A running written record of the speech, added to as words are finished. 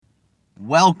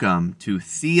Welcome to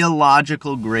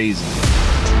Theological Grazing.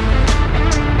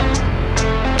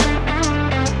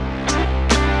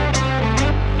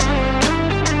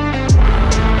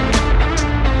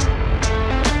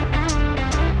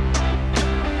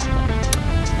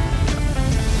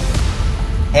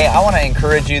 Hey, I want to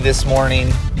encourage you this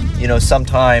morning.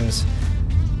 Sometimes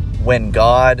when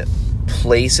God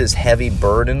places heavy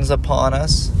burdens upon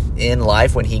us in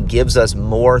life, when He gives us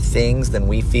more things than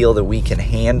we feel that we can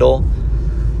handle,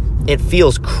 it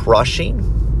feels crushing.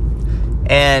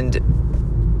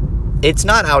 And it's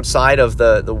not outside of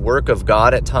the work of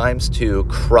God at times to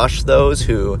crush those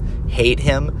who hate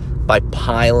Him by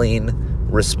piling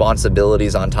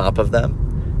responsibilities on top of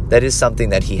them. That is something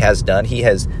that He has done. He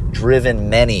has driven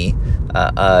many,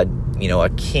 a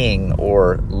king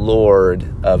or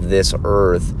lord of this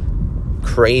earth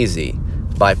crazy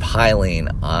by piling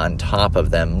on top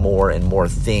of them more and more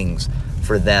things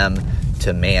for them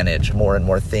to manage, more and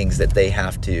more things that they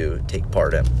have to take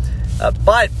part in.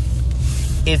 But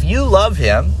if you love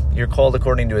Him, you're called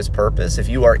according to His purpose. If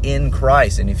you are in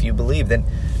Christ and if you believe, then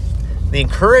the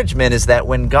encouragement is that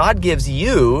when God gives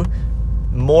you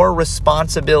more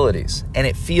responsibilities, and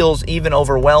it feels even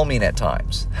overwhelming at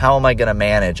times. How am I going to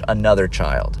manage another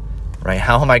child, right?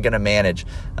 How am I going to manage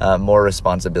more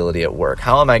responsibility at work?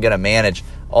 How am I going to manage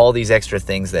all these extra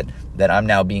things that I'm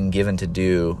now being given to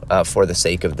do for the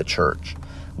sake of the church?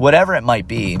 Whatever it might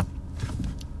be,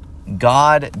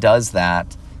 God does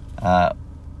that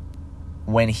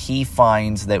when He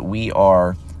finds that we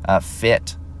are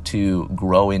fit to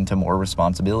grow into more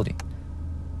responsibility.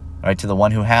 Right, to the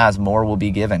one who has, more will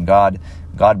be given. God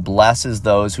blesses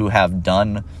those who have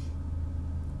done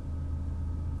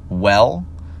well,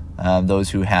 those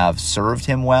who have served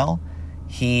Him well.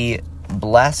 He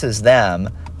blesses them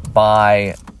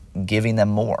by giving them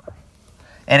more.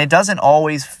 And it doesn't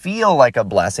always feel like a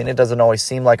blessing. It doesn't always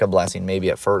seem like a blessing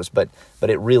maybe at first, but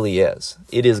it really is.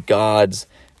 It is God's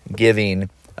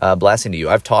giving blessing to you.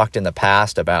 I've talked in the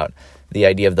past about the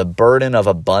idea of the burden of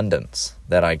abundance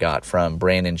that I got from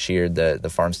Brandon Sheard, the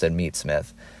Farmstead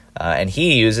meatsmith. And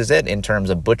he uses it in terms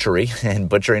of butchery and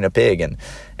butchering a pig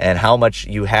and how much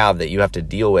you have that you have to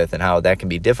deal with and how that can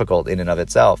be difficult in and of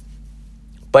itself.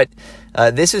 But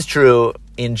this is true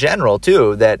in general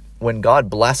too, that when God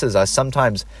blesses us,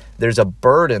 sometimes there's a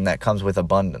burden that comes with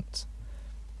abundance.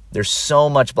 There's so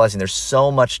much blessing. There's so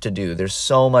much to do. There's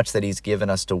so much that He's given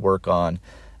us to work on.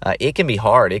 It can be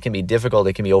hard, it can be difficult,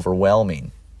 it can be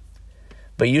overwhelming.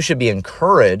 But you should be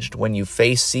encouraged when you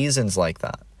face seasons like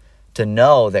that to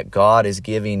know that God is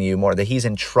giving you more, that He's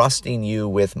entrusting you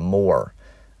with more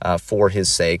for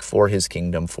His sake, for His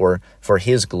kingdom, for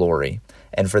His glory,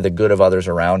 and for the good of others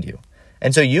around you.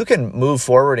 And so you can move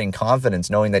forward in confidence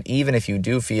knowing that even if you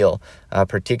do feel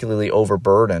particularly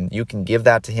overburdened, you can give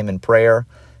that to Him in prayer,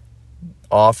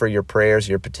 offer your prayers,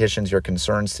 your petitions, your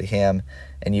concerns to Him,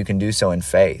 and you can do so in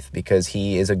faith because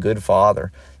He is a good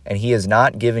Father and He has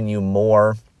not given you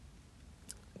more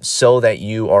so that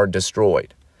you are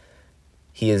destroyed.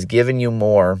 He has given you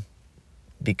more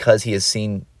because He has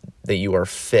seen that you are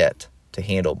fit to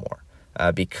handle more,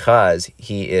 because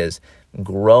He is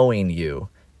growing you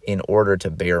in order to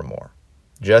bear more.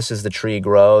 Just as the tree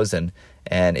grows and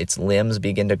its limbs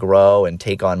begin to grow and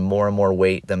take on more and more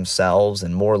weight themselves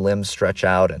and more limbs stretch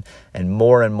out and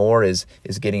more is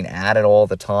getting added all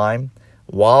the time.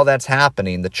 While that's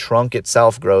happening, the trunk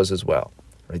itself grows as well.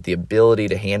 Right? The ability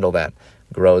to handle that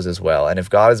grows as well. And if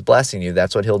God is blessing you,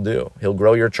 that's what He'll do. He'll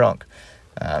grow your trunk.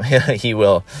 He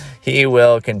will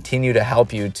continue to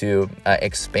help you to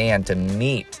expand to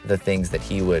meet the things that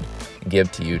He would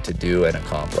give to you to do and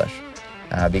accomplish.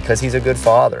 Because He's a good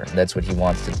Father. That's what He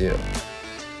wants to do.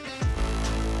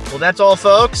 Well, that's all,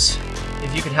 folks.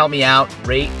 If you could help me out,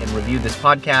 rate and review this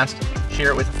podcast,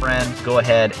 share it with a friend, go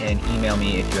ahead and email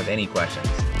me if you have any questions.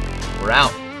 We're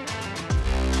out.